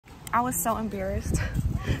I was so embarrassed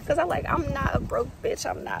because I'm not a broke bitch.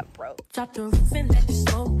 I'm not broke. Drop the roof and let the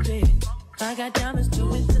smoke clear. I got diamonds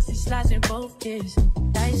doing pussy slides in both ears.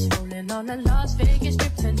 Dice rolling on the Las Vegas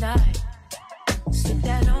strip tonight. Slip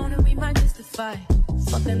that on and we might mystify.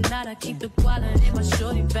 Fuck them night, I keep the wallet in my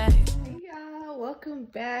shorty bag. Yeah, welcome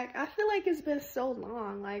back. I feel like it's been so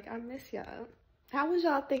long. Like, I miss y'all. How was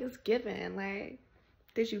y'all Thanksgiving? Like,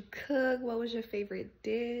 did you cook? What was your favorite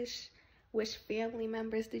dish? Which family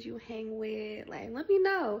members did you hang with? Like, let me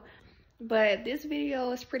know. But this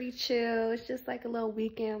video is pretty chill. It's just like a little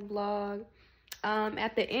weekend vlog.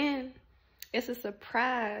 At the end, it's a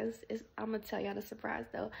surprise. I'm gonna tell y'all the surprise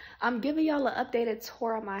though. I'm giving y'all an updated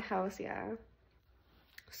tour of my house, y'all.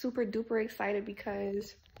 Super duper excited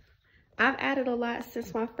because I've added a lot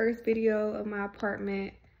since my first video of my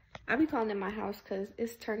apartment. I be calling it my house because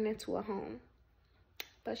it's turned into a home.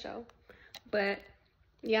 For sure. But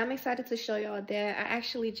yeah, I'm excited to show y'all that. I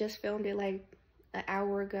actually just filmed it like an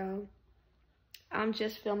hour ago. I'm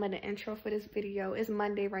just filming the intro for this video. It's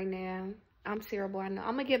Monday right now. I'm terrible, I know.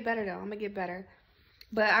 I'm gonna get better though. I'm gonna get better.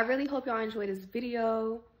 But I really hope y'all enjoy this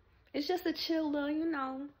video. It's just a chill little, you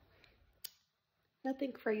know,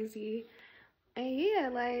 nothing crazy. And yeah,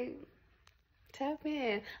 like, tap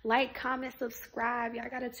in. Like, comment, subscribe. Y'all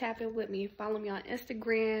gotta tap in with me. Follow me on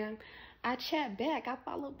Instagram. I chat back. I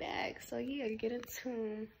follow back. So yeah, get in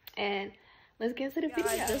tune. And let's get into the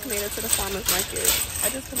video. I just made it to the farmer's market. I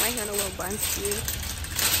just put my hair in a little bun too.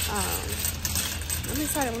 I'm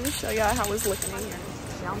excited. Let me show y'all how it's looking in here.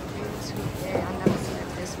 Jumped into there. I've never seen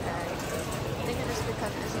it this bag. I think it's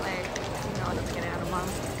because it's like, you know, the beginning of the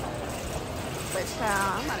month. But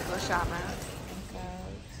child, I'm about to go shopping.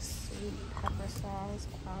 Sweet pepper sauce,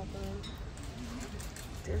 probably.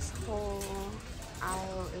 This whole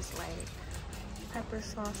aisle is like pepper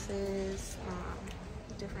sauces,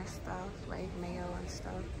 different stuff like mayo and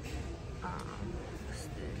stuff. What's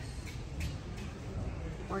this?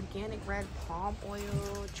 Organic red palm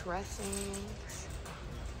oil, dressings.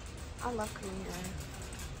 I love coming here.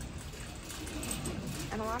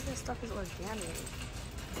 And a lot of this stuff is organic.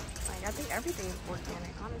 Like, I think everything is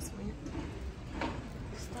organic, honestly.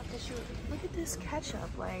 Stuff that you, look at this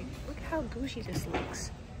ketchup. Like, look how bougie this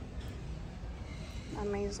looks.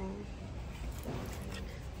 Amazing.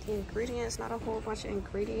 The ingredients, not a whole bunch of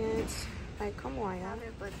ingredients. Like, come on, y'all.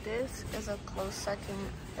 But this is a close second.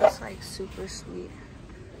 It's like super sweet.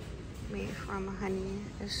 Made from honey.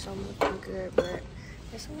 It's so looking good, but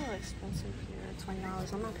it's a little expensive here.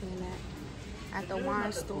 $20. I'm not paying that. At the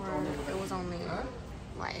wine store, it was only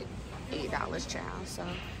like $8, child. So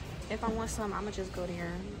if I want some, I'ma just go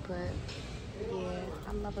there. But yeah,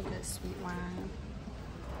 I love a good sweet wine.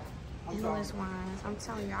 Endless wines. I'm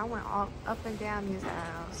telling you, I went all up and down these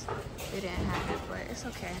aisles. They didn't have it, but it's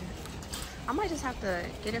okay. I might just have to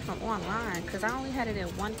get it from online because I only had it in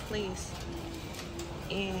one place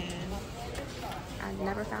and I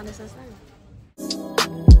never found it since then.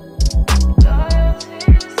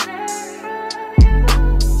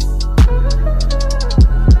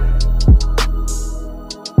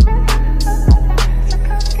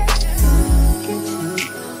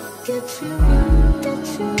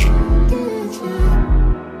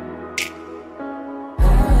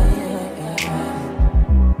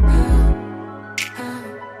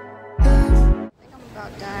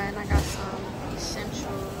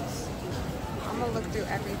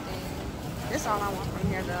 This is all I want from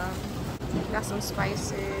here though. Got some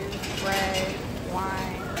spices, bread,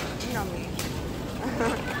 wine, you know me.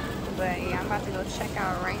 But yeah, I'm about to go check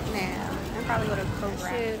out right now and probably go to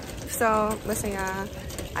Kroger. So listen y'all,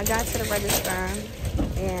 I got to the register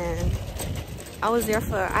and I was there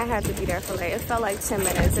for, I had to be there for like, it felt like 10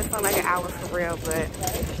 minutes. It felt like an hour for real, but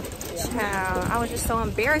child, I was just so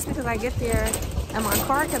embarrassed because I get there and my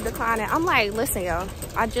card kept declining. I'm like, listen, yo,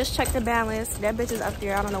 I just checked the balance. That bitch is up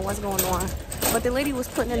there. I don't know what's going on. But the lady was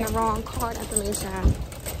putting in the wrong card information.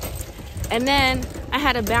 And then I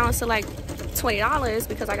had a balance of like $20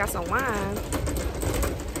 because I got some wine.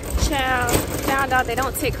 Child, found out they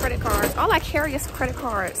don't take credit cards. All I carry is credit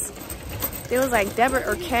cards. It was like debit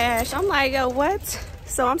or cash. I'm like, yo, what?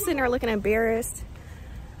 So I'm sitting there looking embarrassed.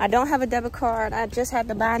 I don't have a debit card. I just had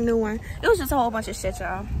to buy a new one. It was just a whole bunch of shit,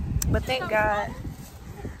 y'all. But thank God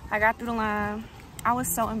I got through the line. I was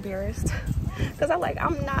so embarrassed because I'm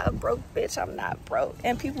not a broke bitch. I'm not broke.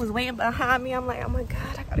 And people was waiting behind me. I'm like, oh my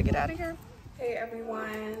God, I gotta get out of here. Hey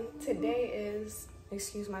everyone, today is,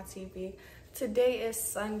 excuse my TV. Today is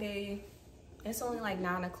Sunday. It's only like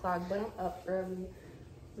 9 o'clock, but I'm up early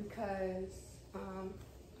because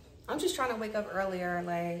I'm just trying to wake up earlier,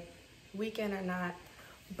 like weekend or not.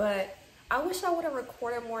 But I wish I would have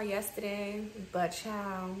recorded more yesterday, but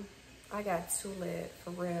child, I got too lit,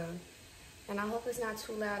 for real. And I hope it's not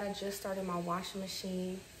too loud. I just started my washing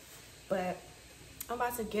machine. But I'm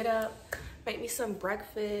about to get up, make me some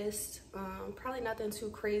breakfast. Probably nothing too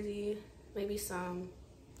crazy. Maybe some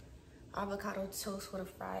avocado toast with a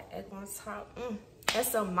fried egg on top. And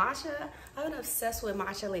some matcha. I've been obsessed with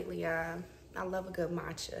matcha lately, y'all. I love a good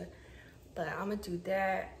matcha. But I'm gonna do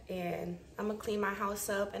that, and I'm gonna clean my house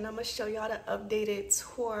up, and I'm gonna show y'all the updated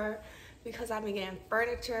tour because I've been getting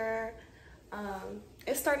furniture.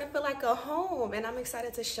 It's starting to feel like a home, and I'm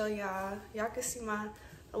excited to show y'all. Y'all can see my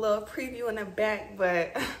little preview in the back,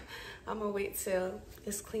 but I'm gonna wait till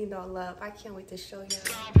it's cleaned all up. I can't wait to show y'all.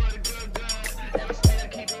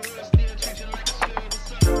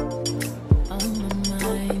 On my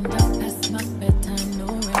mind, up past my bedtime, no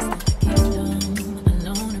rest. Kingdom,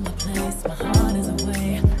 alone in my place, my heart is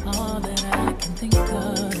away. All that I can think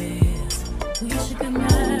of is we should get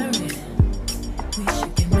married. We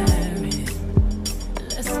should get married.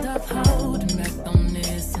 Let's stop holding back on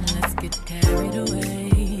this and let's get carried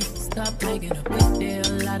away. Stop making a big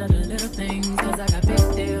deal out of the little things, cause I got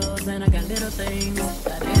big deals and I got little things.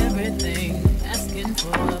 Got everything asking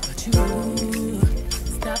for but you.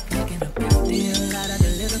 Stop making a big deal out of the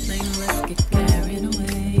little things, let's get carried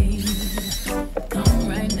away. Come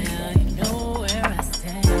right now, you know where I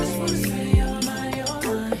stand. I just wanna say you're mine, you're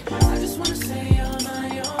mine. I just wanna say you're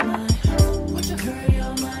mine, you're mine. What you heard,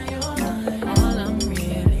 you're mine, you're mine. All I'm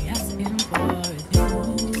really asking for is you.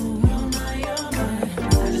 You're mine, you're mine.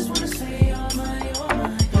 I just wanna say you're mine, you're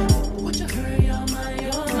mine. What you heard, you're mine,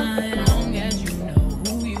 you're mine. Long as you know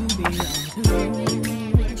who you belong to.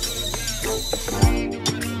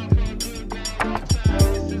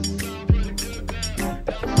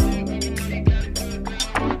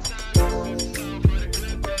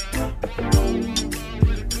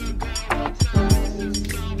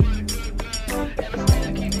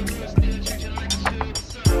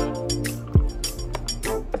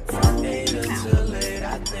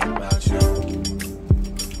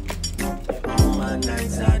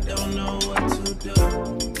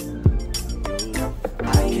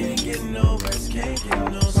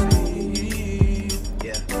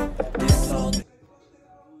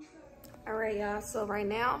 Alright, y'all, so right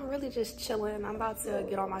now I'm really just chilling. I'm about to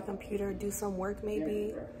get on my computer, do some work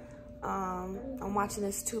maybe. I'm watching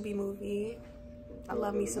this Tubi movie. I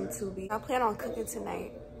love me some Tubi. I plan on cooking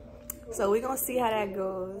tonight, so we're gonna see how that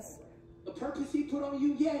goes. The purpose he put on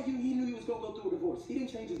you, yeah, he knew he was gonna go through a divorce. He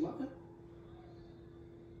didn't change his mind.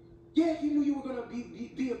 Yeah, he knew you were gonna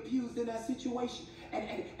be abused in that situation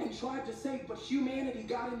and tried to save, but humanity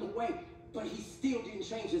got in the way. But he still didn't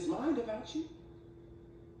change his mind about you.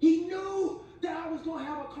 He knew that I was gonna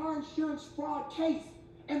have a car insurance fraud case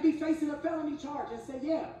and be facing a felony charge and say,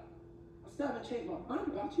 yeah, I still haven't changed my mind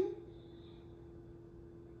about you.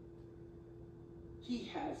 He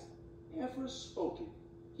has never spoken.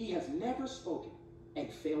 He has never spoken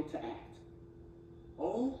and failed to act.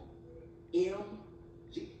 OMG.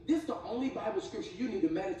 This is the only Bible scripture you need to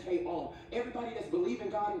meditate on. Everybody that's believing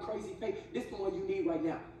God in crazy faith, this is the one you need right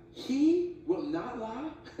now. He will not lie.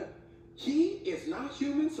 He is not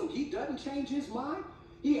human, so he doesn't change his mind.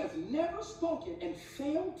 He has never spoken and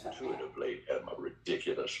failed to act. Intuitively am a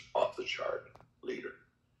ridiculous, off-the-chart leader.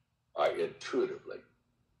 I intuitively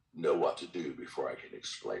know what to do before I can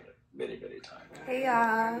explain it many, many times. Hey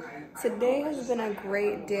y'all, today has been a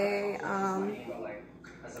great day.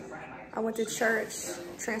 I went to church,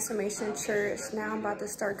 Transformation Church. Now I'm about to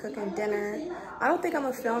start cooking dinner. I don't think I'm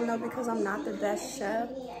gonna film though because I'm not the best chef.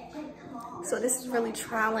 So this is really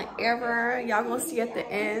trial and error. Y'all gonna see at the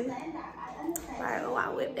end. Like, oh, I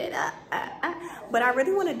whipped it up. But I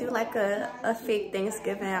really wanna do like a fake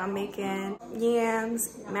Thanksgiving. I'm making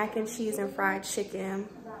yams, mac and cheese, and fried chicken.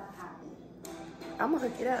 I'm gonna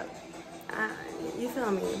hook it up. You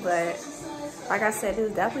feel me? But like I said, this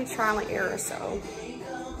is definitely trial and error, so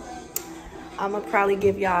I'm gonna probably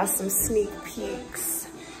give y'all some sneak peeks.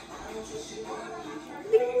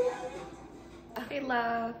 Hey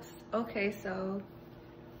loves. Okay, so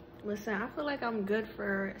listen, I feel like I'm good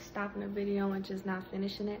for stopping the video and just not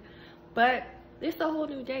finishing it. But it's a whole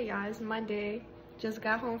new day, y'all. It's Monday. Just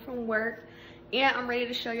got home from work. And I'm ready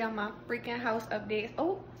to show y'all my freaking house updates.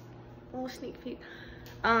 Oh, little sneak peek.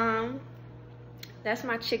 That's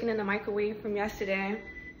my chicken in the microwave from yesterday.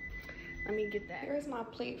 Let me get that. Here's my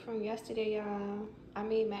plate from yesterday, y'all. I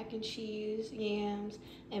made mac and cheese, yams,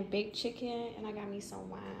 and baked chicken, and I got me some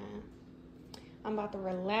wine. I'm about to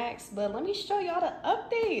relax, but let me show y'all the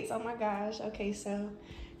updates. Oh my gosh. Okay, so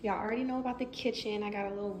y'all already know about the kitchen. I got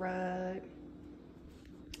a little rug.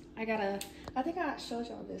 I think I showed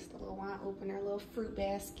y'all this, the little wine opener, little fruit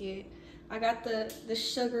basket. I got the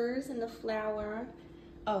sugars and the flour.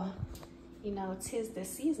 Oh, you know, 'tis the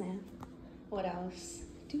season. What else?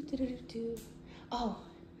 Oh,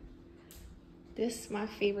 this is my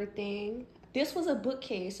favorite thing. This was a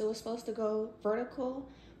bookcase. It was supposed to go vertical,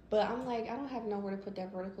 but I'm like, I don't have nowhere to put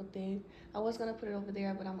that vertical thing. I was gonna put it over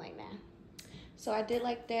there, but I'm like, nah. So I did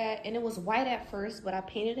like that, and it was white at first, but I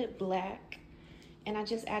painted it black, and I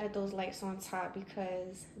just added those lights on top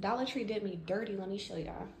because Dollar Tree did me dirty. Let me show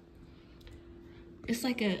y'all. It's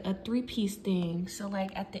like a three-piece thing. So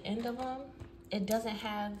like at the end of them, it doesn't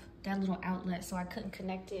have that little outlet, so I couldn't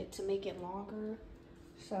connect it to make it longer.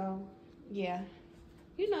 So yeah,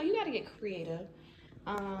 you know, you gotta get creative.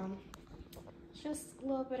 Just a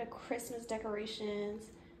little bit of Christmas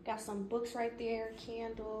decorations. Got some books right there,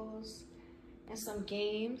 candles, and some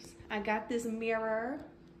games. I got this mirror.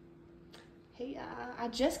 Hey, I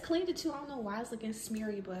just cleaned it too. I don't know why it's looking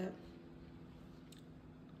smeary, but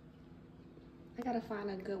I gotta find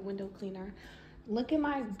a good window cleaner. Look at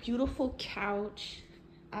my beautiful couch.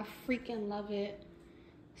 I freaking love it.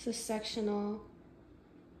 It's a sectional.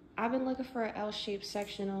 I've been looking for an L-shaped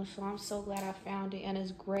sectional, so I'm so glad I found it. And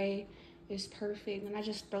it's gray. It's perfect. And I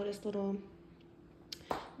just throw this little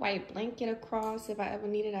white blanket across. If I ever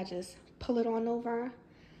need it, I just pull it on over.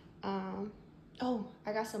 Oh,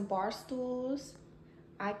 I got some bar stools.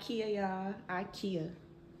 IKEA, y'all. IKEA.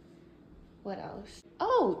 What else?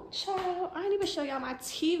 Oh, child, I didn't even show y'all my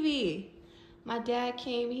TV. My dad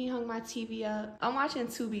came, he hung my TV up. I'm watching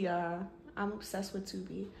Tubi, y'all. I'm obsessed with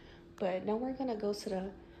Tubi. But now we're gonna go to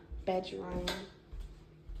the bedroom.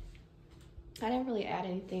 I didn't really add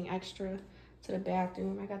anything extra to the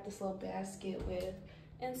bathroom. I got this little basket with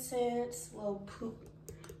incense, little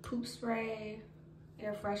poop spray,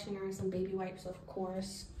 air freshener, and some baby wipes, of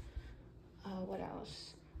course. What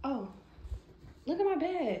else? Oh, look at my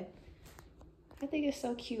bed. I think it's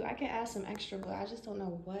so cute. I can add some extra, but I just don't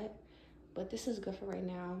know what. But this is good for right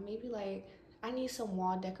now. Maybe like, I need some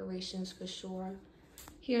wall decorations for sure.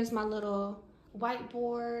 Here's my little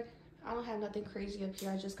whiteboard. I don't have nothing crazy up here.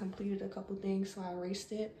 I just completed a couple things, so I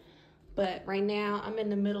erased it. But right now, I'm in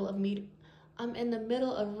the middle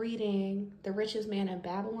of reading The Richest Man in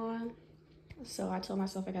Babylon. So I told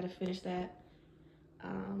myself I gotta finish that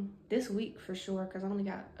this week for sure, because I only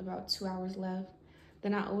got about 2 hours left.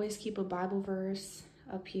 Then I always keep a Bible verse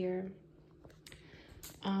up here.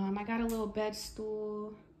 I got a little bed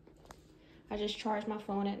stool. I just charge my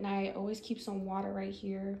phone at night. Always keep some water right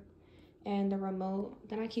here and the remote.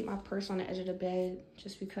 Then I keep my purse on the edge of the bed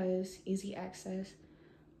just because easy access.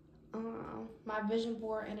 My vision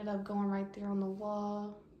board ended up going right there on the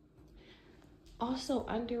wall. Also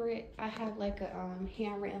under it, I have like a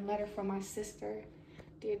handwritten letter from my sister.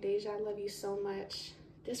 Dear Deja, I love you so much.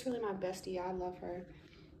 This is really my bestie. I love her.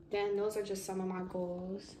 Then those are just some of my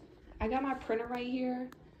goals. I got my printer right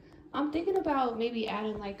here. I'm thinking about maybe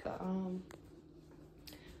adding like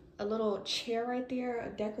a little chair right there, a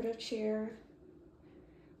decorative chair.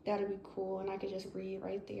 That'd be cool, and I could just read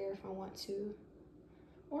right there if I want to,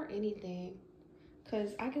 or anything.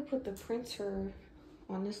 Cause I could put the printer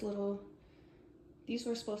on this little. These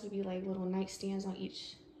were supposed to be like little nightstands on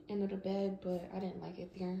each end of the bed, but I didn't like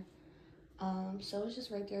it there. So it's just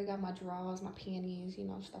right there. I got my drawers, my panties, you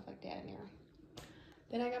know, stuff like that in there.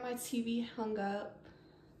 Then I got my TV hung up.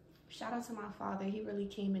 Shout out to my father. He really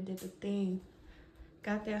came and did the thing.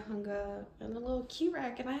 Got that hung up. And a little key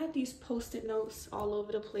rack. And I had these post-it notes all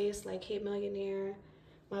over the place. Like, hey, millionaire.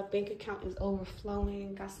 My bank account is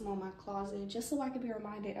overflowing. Got some on my closet. Just so I can be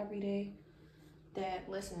reminded every day that,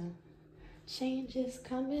 listen, change is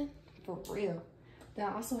coming. For real. Then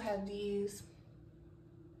I also have these.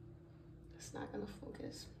 It's not gonna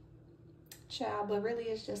focus. Child, but really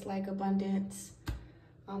it's just like abundance.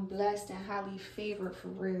 I'm blessed and highly favored for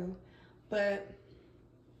real. But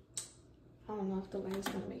I don't know if the light's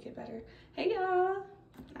gonna make it better. Hey y'all,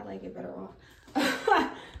 I like it better off.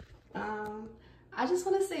 I just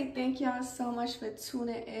want to say thank y'all so much for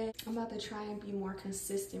tuning in. I'm about to try and be more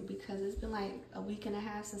consistent because it's been like a week and a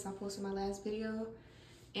half since I posted my last video.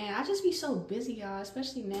 And I just be so busy, y'all,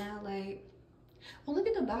 especially now. Like, well, look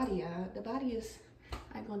at the body, y'all. The body is,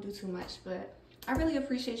 I ain't gonna do too much, but I really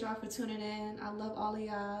appreciate y'all for tuning in. I love all of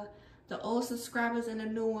y'all. The old subscribers and the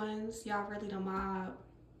new ones. Y'all really the mob.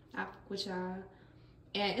 I fuck with y'all.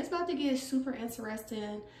 And it's about to get super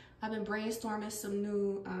interesting. I've been brainstorming some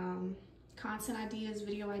new content ideas,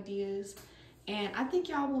 video ideas. And I think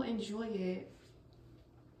y'all will enjoy it.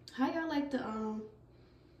 How y'all like the,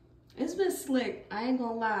 it's been slick. I ain't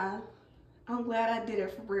gonna lie. I'm glad I did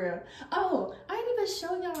it for real. Oh, I didn't even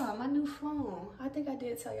show y'all my new phone. I think I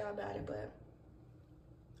did tell y'all about it, but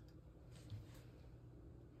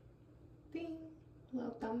Ding.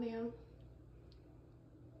 Little thumbnail.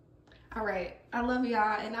 All right, I love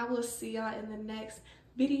y'all, and I will see y'all in the next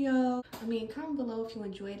video. Comment below if you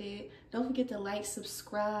enjoyed it. Don't forget to like,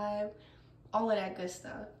 subscribe, all of that good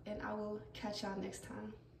stuff, and I will catch y'all next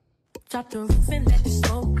time. Drop the roof and let the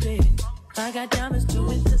smoke clear. I got diamonds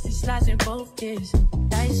doing pussy slides in both ears.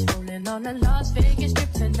 Dice rolling on the Las Vegas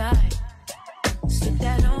strip tonight. Slip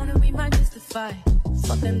that on and we might miss the fight.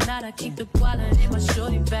 Fuck the night, I keep the wallet in my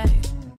shorty bag.